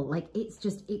well. Like, it's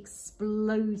just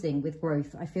exploding with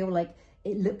growth. I feel like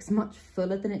it looks much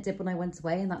fuller than it did when I went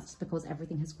away, and that's just because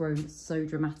everything has grown so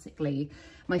dramatically.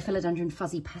 My Philodendron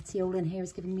Fuzzy Petiole in here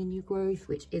is giving me new growth,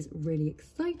 which is really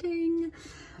exciting.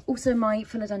 Also, my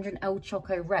Philodendron El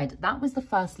Choco Red, that was the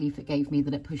first leaf it gave me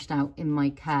that it pushed out in my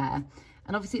care.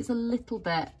 And obviously it's a little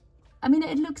bit, I mean,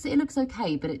 it looks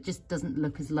okay, but it just doesn't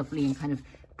look as lovely and kind of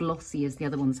glossy as the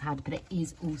other ones had. But it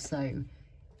is also,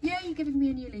 yeah, you're giving me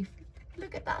a new leaf.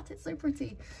 Look at that, it's so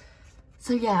pretty.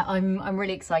 So yeah, I'm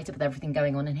really excited with everything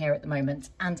going on in here at the moment.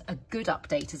 And a good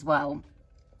update as well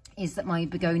is that my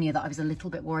begonia that I was a little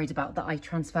bit worried about, that I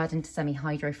transferred into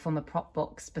semi-hydro from a prop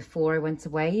box before I went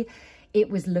away, it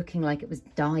was looking like it was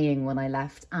dying when I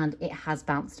left, and it has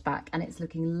bounced back and it's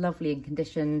looking lovely and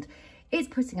conditioned. It's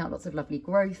putting out lots of lovely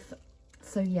growth.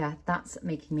 So yeah, that's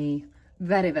making me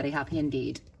very, very happy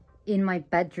indeed. In my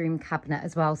bedroom cabinet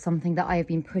as well, something that I have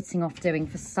been putting off doing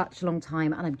for such a long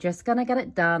time, and I'm just gonna get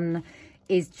it done,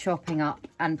 is chopping up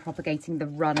and propagating the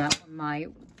runner on my,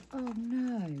 oh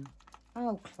no,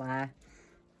 oh Claire,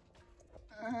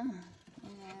 there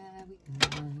we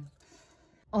go,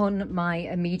 on my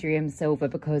Amedrium Silver,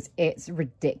 because it's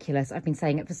ridiculous. I've been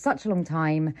saying it for such a long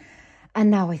time, and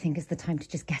now I think is the time to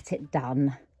just get it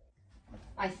done.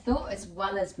 I thought, as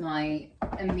well as my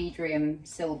Amedrium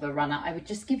Silver runner, I would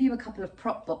just give you a couple of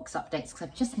prop box updates, because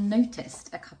I've just noticed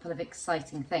a couple of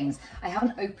exciting things. I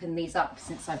haven't opened these up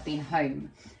since I've been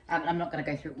home, and I'm not going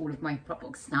to go through all of my prop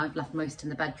boxes now. I've left most in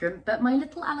the bedroom, but my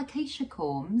little Alocasia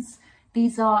corms,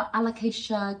 these are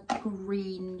Alocasia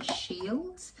Green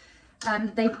Shields.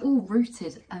 They've all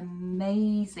rooted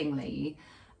amazingly,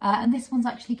 and this one's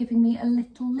actually giving me a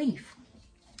little leaf.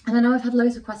 And I know I've had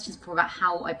loads of questions before about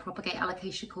how I propagate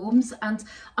Alocasia corms, and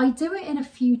I do it in a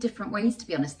few different ways, to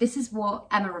be honest. This is what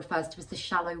Emma refers to as the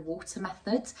shallow water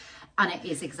method, and it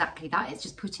is exactly that. It's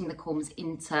just putting the corms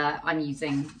into, I'm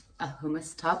using a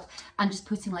hummus tub, and just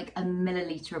putting like a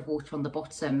milliliter of water on the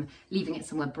bottom, leaving it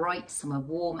somewhere bright, somewhere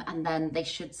warm, and then they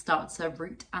should start to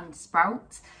root and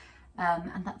sprout.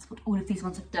 And that's what all of these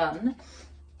ones have done.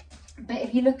 But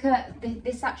if you look at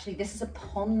this, actually, this is a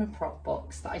pond prop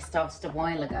box that I started a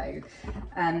while ago.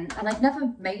 And I'd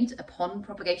never made a pond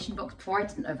propagation box before. I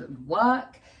didn't know if it would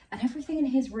work. And everything in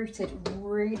here's rooted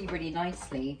really, really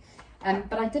nicely.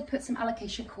 But I did put some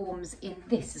Alocasia corms in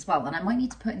this as well. And I might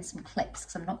need to put in some clips,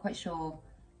 because I'm not quite sure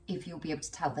if you'll be able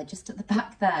to tell. They're just at the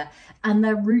back there. And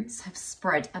their roots have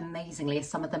spread amazingly, as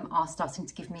some of them are starting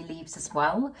to give me leaves as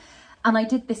well. And I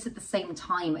did this at the same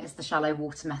time as the shallow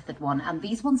water method one, and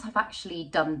these ones have actually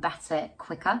done better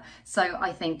quicker. So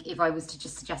I think if I was to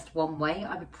just suggest one way,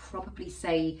 I would probably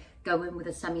say go in with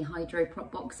a semi-hydro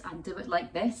prop box and do it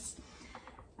like this.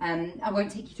 I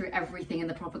won't take you through everything in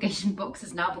the propagation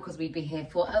boxes now, because we'd be here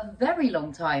for a very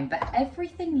long time, but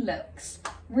everything looks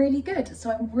really good. So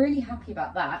I'm really happy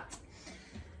about that.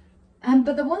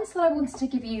 But the ones that I wanted to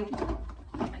give you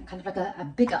kind of like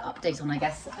a bigger update on, I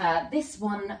guess, this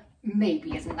one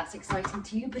maybe isn't that exciting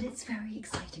to you, but it's very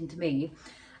exciting to me.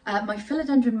 My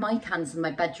philodendron micans in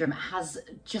my bedroom has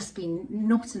just been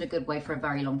not in a good way for a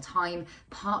very long time,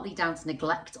 partly down to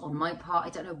neglect on my part. I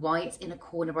don't know why. It's in a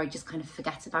corner where I just kind of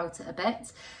forget about it a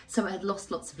bit. So it had lost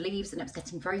lots of leaves and it was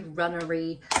getting very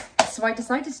runnery. So I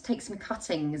decided to take some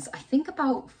cuttings, I think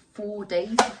about 4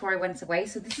 days before I went away.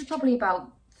 So this is probably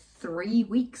about 3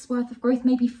 weeks worth of growth,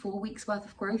 maybe 4 weeks worth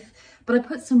of growth. But I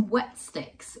put some wet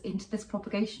sticks into this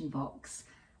propagation box.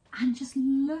 And just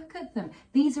look at them.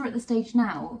 These are at the stage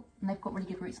now, and they've got really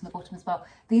good roots on the bottom as well.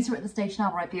 These are at the stage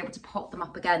now where I'd be able to pop them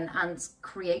up again and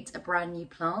create a brand new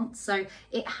plant. So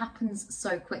it happens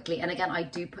so quickly. And again, I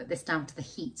do put this down to the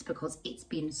heat because it's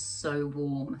been so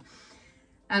warm.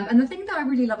 And the thing that I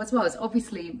really love as well is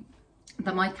obviously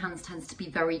the micans tends to be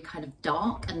very kind of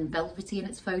dark and velvety in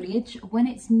its foliage. When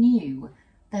it's new,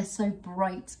 they're so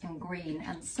bright and green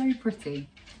and so pretty.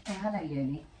 Oh, hello,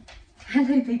 Joli.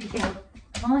 Hello, baby girl.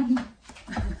 Hi.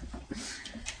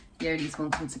 Joli's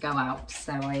wanting to go out,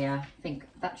 so I think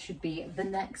that should be the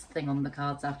next thing on the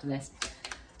cards after this.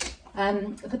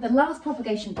 But the last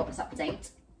propagation box update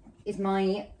is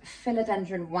my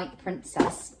philodendron white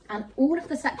princess, and all of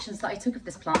the sections that I took of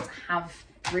this plant have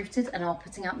rooted and are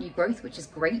putting out new growth, which is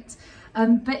great.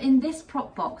 But in this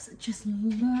prop box, just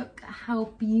look how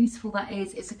beautiful that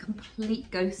is. It's a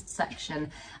complete ghost section,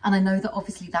 and I know that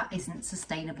obviously that isn't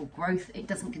sustainable growth. It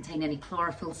doesn't contain any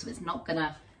chlorophyll, so it's not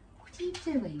gonna... What are you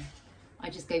doing? I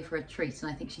just gave her a treat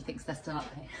and I think she thinks they're still up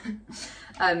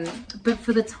here. But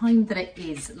for the time that it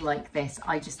is like this,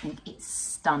 I just think it's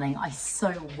stunning. I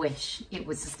so wish it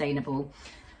was sustainable.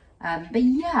 But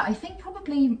yeah, I think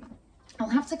probably I'll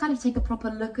have to kind of take a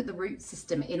proper look at the root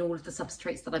system in all of the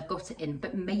substrates that I've got it in,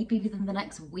 but maybe within the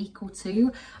next week or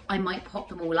two, I might pop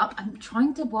them all up. I'm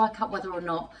trying to work out whether or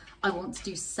not I want to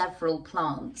do several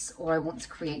plants or I want to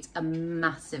create a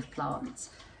massive plant.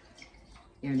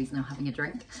 Joli's now having a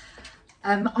drink.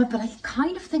 But I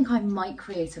kind of think I might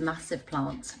create a massive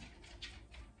plant.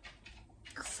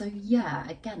 So yeah,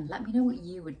 again, let me know what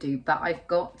you would do. But I've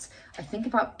got, I think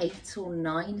about 8 or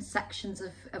 9 sections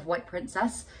of White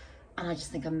Princess. And I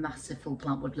just think a massive full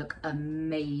plant would look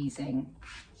amazing.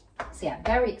 So yeah,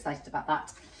 very excited about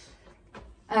that.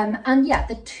 And yeah,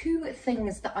 the 2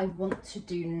 things that I want to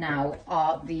do now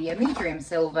are the Medium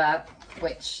Silver,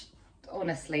 which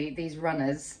honestly, these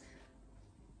runners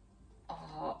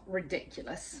are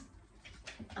ridiculous.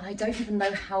 And I don't even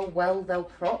know how well they'll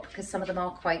prop because some of them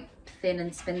are quite thin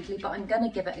and spindly, but I'm going to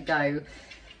give it a go.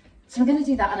 So I'm going to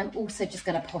do that, and I'm also just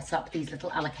going to pot up these little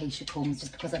alocasia corms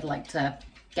just because I'd like to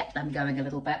get them going a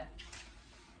little bit.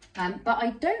 But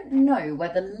I don't know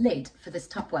where the lid for this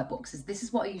Tupperware box is. This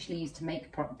is what I usually use to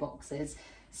make prop boxes.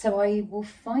 So I will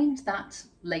find that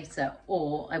later,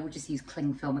 or I will just use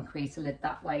cling film and create a lid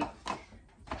that way.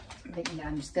 But yeah,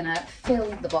 I'm just going to fill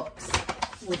the box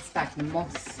with sphagnum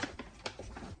moss.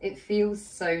 It feels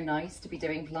so nice to be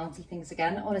doing planty things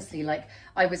again. Honestly, like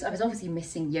I was obviously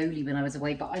missing Joli when I was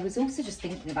away, but I was also just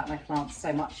thinking about my plants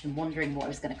so much and wondering what I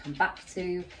was going to come back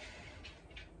to.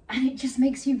 And it just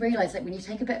makes you realise, like when you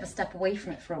take a bit of a step away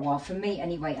from it for a while, for me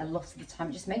anyway, a lot of the time,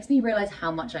 it just makes me realise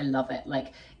how much I love it.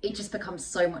 Like it just becomes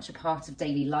so much a part of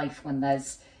daily life when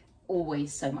there's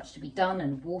always so much to be done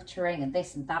and watering and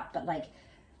this and that. But like,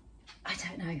 I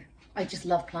don't know. I just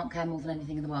love plant care more than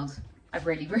anything in the world. I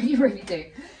really, really, really do.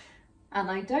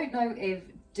 And I don't know if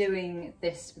doing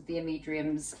this with the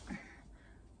Amedriums,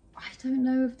 I don't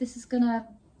know if this is gonna,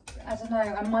 I don't know,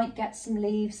 I might get some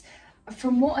leaves.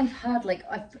 From what I've heard, like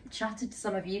I've chatted to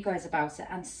some of you guys about it,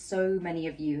 and so many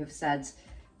of you have said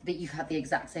that you've had the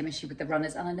exact same issue with the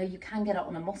runners. And I know you can get it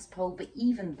on a moss pole, but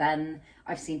even then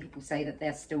I've seen people say that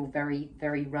they're still very,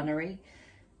 very runnery.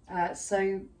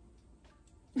 So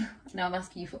now I'm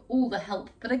asking you for all the help.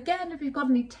 But again, if you've got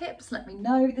any tips, let me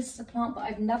know. This is a plant that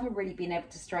I've never really been able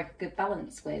to strike a good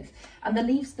balance with. And the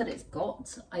leaves that it's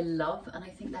got, I love, and I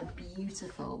think they're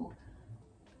beautiful.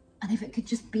 And if it could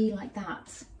just be like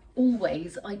that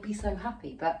always, I'd be so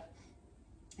happy, but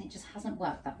it just hasn't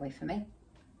worked that way for me.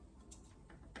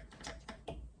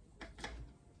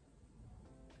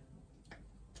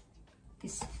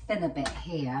 This thinner bit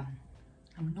here,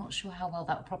 I'm not sure how well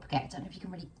that will propagate. I don't know if you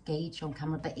can really gauge on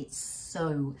camera, but it's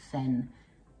so thin.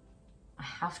 I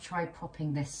have tried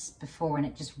propping this before and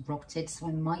it just rotted, so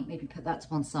I might maybe put that to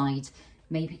one side,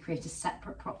 maybe create a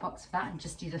separate prop box for that and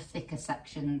just do the thicker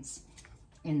sections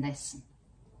in this.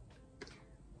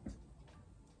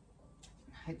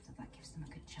 I hope that that gives them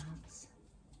a good chance.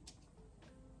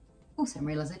 Also, I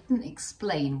realised I didn't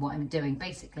explain what I'm doing.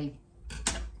 Basically,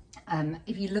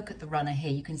 if you look at the runner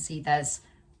here, you can see there's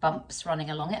bumps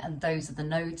running along it, and those are the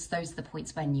nodes, those are the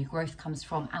points where new growth comes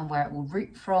from and where it will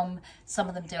root from. Some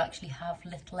of them do actually have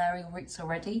little aerial roots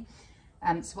already.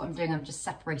 So what I'm doing, I'm just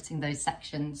separating those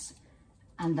sections,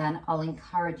 and then I'll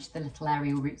encourage the little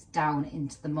aerial roots down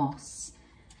into the moss.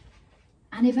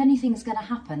 And if anything's going to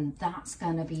happen, that's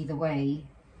going to be the way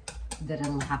that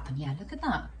it'll happen. Yeah, look at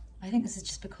that. I think this is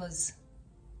just because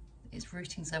it's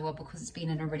rooting so well, because it's been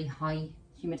in a really high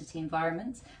humidity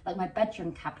environment. Like my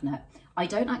bedroom cabinet, I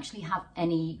don't actually have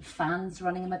any fans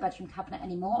running in my bedroom cabinet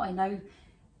anymore. I know,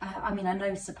 I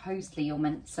know supposedly you're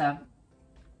meant to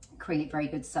create very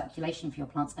good circulation for your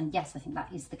plants, and yes, I think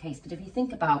that is the case, but if you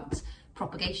think about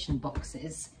propagation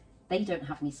boxes, they don't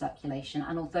have any circulation,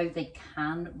 and although they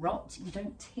can rot, you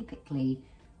don't typically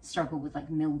struggle with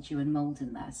like mildew and mold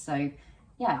in there. So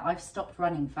yeah, I've stopped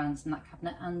running fans in that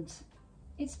cabinet and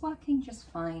it's working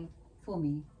just fine for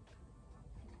me.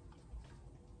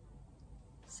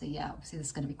 So yeah, obviously this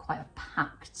is going to be quite a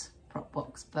packed prop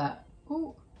box, but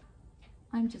oh,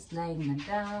 I'm just laying them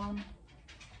down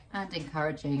and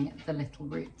encouraging the little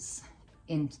roots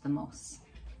into the moss.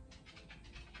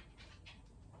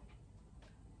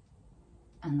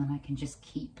 And then I can just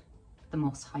keep the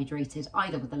moss hydrated,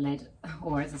 either with a lid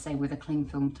or, as I say, with a cling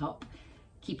film top.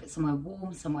 Keep it somewhere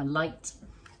warm, somewhere light.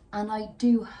 And I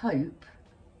do hope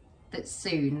that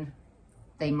soon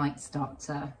they might start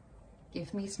to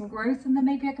give me some growth, and then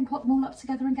maybe I can pop them all up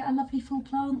together and get a lovely full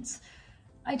plant.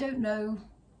 I don't know.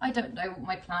 I don't know what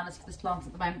my plan is for this plant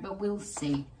at the moment, but we'll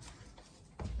see.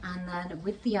 And then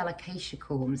with the alocasia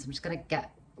corms, I'm just going to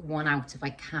get one out if I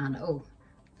can. Oh,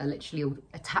 they're literally all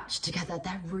attached together.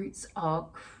 Their roots are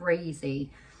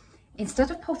crazy.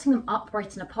 Instead of potting them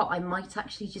upright in a pot, I might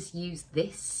actually just use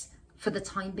this for the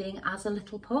time being as a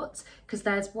little pot, because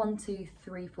there's 1, 2,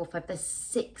 3, 4, 5, there's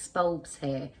 6 bulbs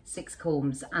here, 6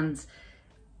 corms, and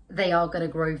they are going to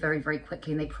grow very, very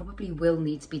quickly, and they probably will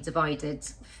need to be divided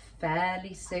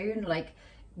fairly soon, like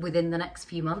within the next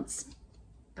few months.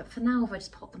 But for now, if I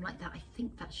just pot them like that, I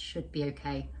think that should be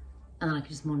okay. And then I can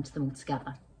just monitor them all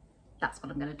together. That's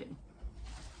what I'm going to do.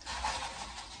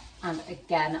 And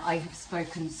again, I have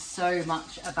spoken so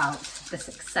much about the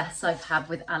success I've had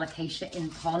with alocasia in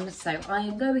pond. So I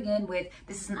am going in with,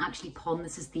 this isn't actually pond,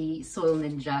 this is the Soil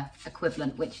Ninja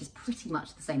equivalent, which is pretty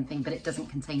much the same thing, but it doesn't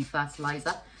contain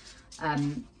fertiliser. So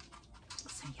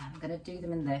yeah, I'm going to do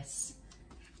them in this.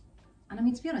 And I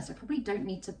mean, to be honest, I probably don't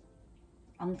need to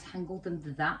untangle them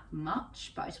that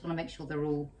much, but I just want to make sure they're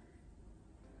all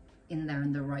in there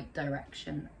in the right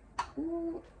direction.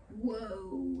 Ooh,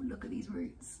 whoa, look at these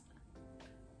roots.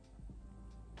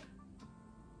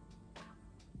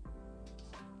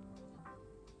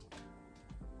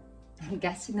 And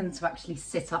getting them to actually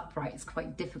sit upright is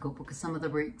quite difficult, because some of the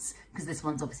roots, because this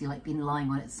one's obviously like been lying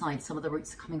on its side, some of the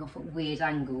roots are coming off at weird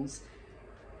angles.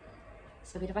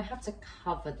 So I mean, if I have to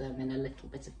cover them in a little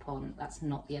bit of pond, that's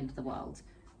not the end of the world.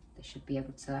 They should be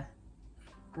able to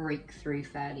break through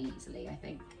fairly easily, I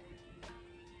think.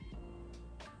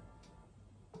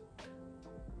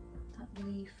 That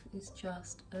leaf is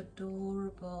just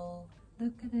adorable.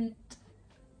 Look at it.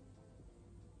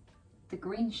 The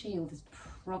green shield is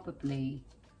probably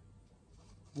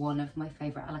one of my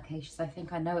favourite alocasias. I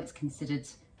think, I know it's considered,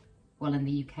 well, in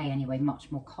the UK anyway, much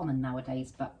more common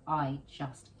nowadays, but I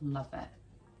just love it.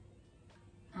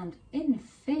 And in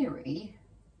theory,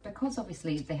 because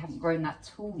obviously they haven't grown that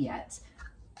tall yet,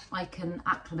 I can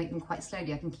acclimate them quite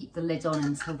slowly. I can keep the lid on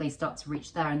until they start to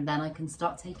reach there, and then I can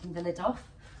start taking the lid off.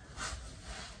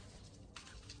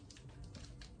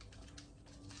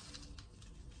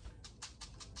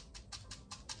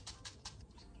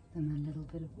 Give them a little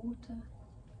bit of water.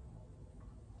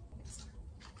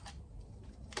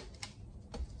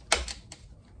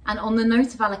 And on the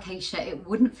note of alocasia, it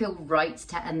wouldn't feel right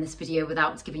to end this video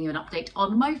without giving you an update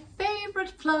on my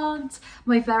favourite plant,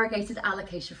 my variegated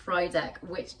alocasia friedeck,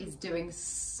 which is doing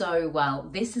so well.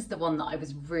 This is the one that I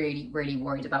was really, really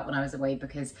worried about when I was away,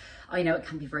 because I know it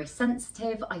can be very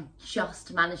sensitive. I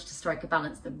just managed to strike a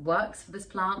balance that works for this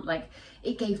plant. Like,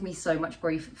 it gave me so much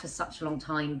grief for such a long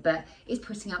time, but it's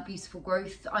putting out beautiful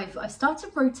growth. I've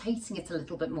started rotating it a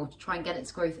little bit more to try and get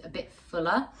its growth a bit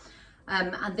fuller.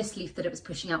 And this leaf that it was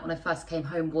pushing out when I first came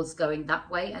home was going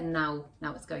that way, and now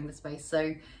it's going this way.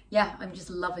 So yeah, I'm just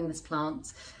loving this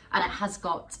plant. And it has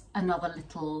got another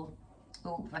little,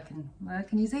 oh,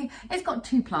 can you see? It's got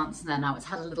 2 plants in there now. It's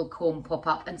had a little corm pop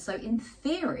up, and so in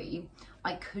theory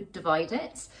I could divide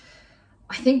it.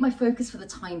 I think my focus for the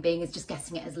time being is just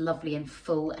getting it as lovely and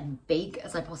full and big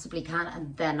as I possibly can,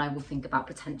 and then I will think about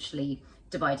potentially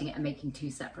dividing it and making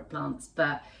 2 separate plants.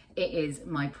 But it is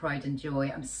my pride and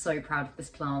joy. I'm so proud of this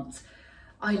plant.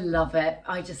 I love it.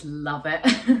 I just love it.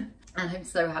 And I'm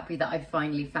so happy that I've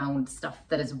finally found stuff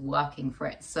that is working for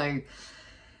it. So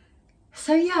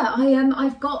yeah,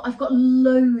 I've got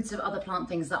loads of other plant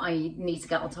things that I need to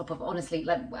get on top of. Honestly,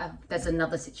 like there's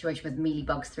another situation with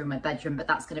mealybugs through my bedroom, but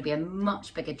that's going to be a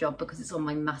much bigger job because it's on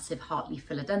my massive heartleaf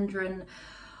philodendron.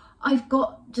 I've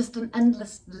got just an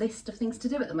endless list of things to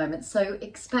do at the moment, so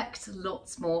expect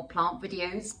lots more plant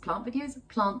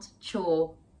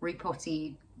chore,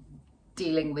 repotty,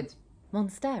 dealing with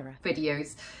monstera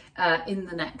videos in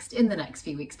the next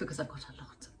few weeks because I've got a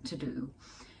lot to do.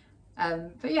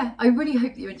 But yeah, I really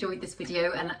hope that you enjoyed this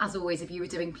video, and as always, if you were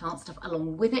doing plant stuff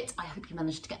along with it, I hope you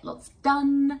managed to get lots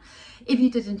done. If you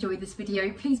did enjoy this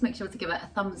video, please make sure to give it a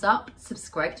thumbs up,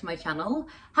 subscribe to my channel,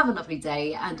 have a lovely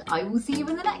day, and I will see you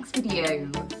in the next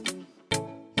video.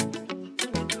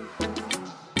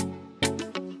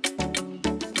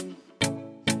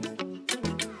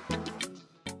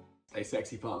 Stay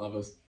sexy, plant lovers.